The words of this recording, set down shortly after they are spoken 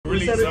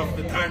release of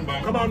the Time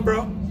Bomb. Come on,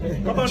 bro.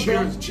 Come on,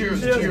 cheers, bro.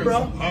 Cheers,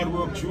 bro. Hard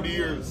work through the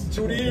years.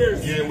 Through the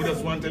years. Yeah, we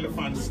just want to tell the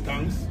fans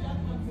thanks.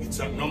 It's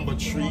at number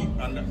 3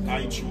 on the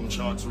iTunes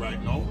charts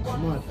right now.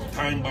 Come on.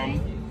 Time Bomb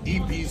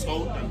EP's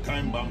out and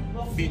Time Bomb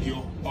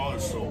video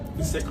also,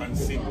 the second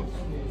single.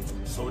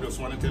 So we just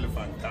want to tell the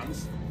fans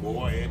thanks.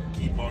 Go ahead,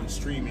 keep on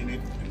streaming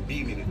it and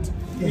beaming it.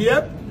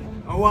 Yep.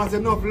 I want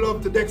enough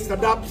love to Dexter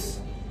Daps.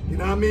 You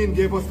know what I mean?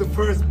 Gave us the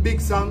first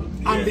big song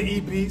on the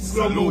EP,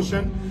 Slow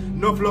Motion.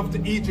 Enough love to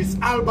Idris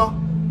Alba.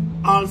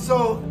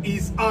 Also,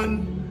 he's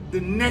on the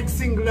next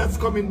single that's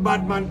coming,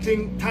 Badman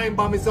Thing. Time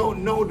Bomb is out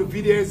now, the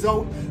video is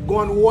out.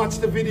 Go and watch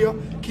the video.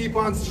 Keep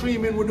on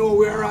streaming, we know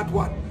we're at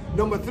what?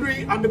 Number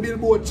 3 on the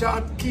Billboard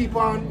chart. Keep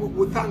on,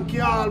 we thank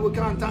y'all, we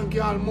can't thank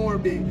y'all more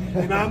big. You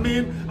know what I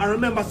mean? And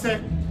remember, say,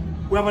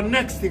 we have a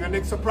next thing, a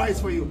next surprise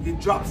for you.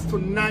 It drops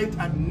tonight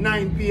at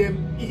 9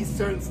 p.m.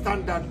 Eastern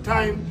Standard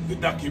Time. The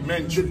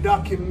documentary. The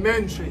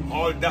documentary.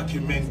 All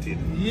documented.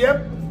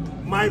 Yep.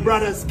 My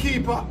Brother's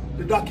Keeper.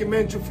 The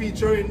documentary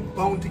featuring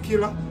Bounty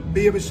Killer,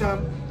 Baby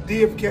Cham,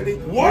 Dave Kelly,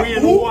 what?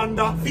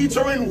 Wonder.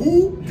 Featuring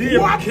who?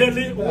 Dave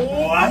Kelly.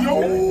 What?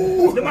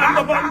 Yo! The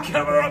man on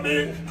camera,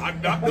 me.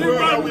 And that the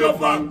man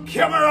on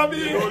camera,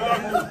 me.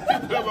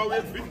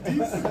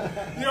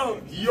 Yo,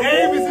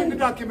 Dave is in the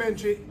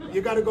documentary.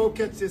 You gotta go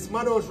catch this.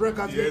 Mados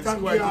Records. Yeah, it's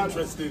quite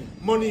interesting.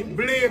 Money,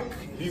 Blake,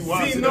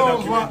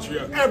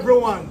 Zinova,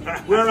 everyone.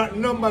 We're at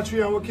number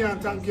 3 and we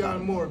can't thank y'all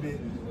more, babe.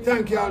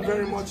 Thank y'all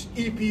very much.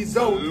 EP's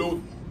out.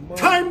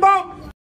 Time Bomb!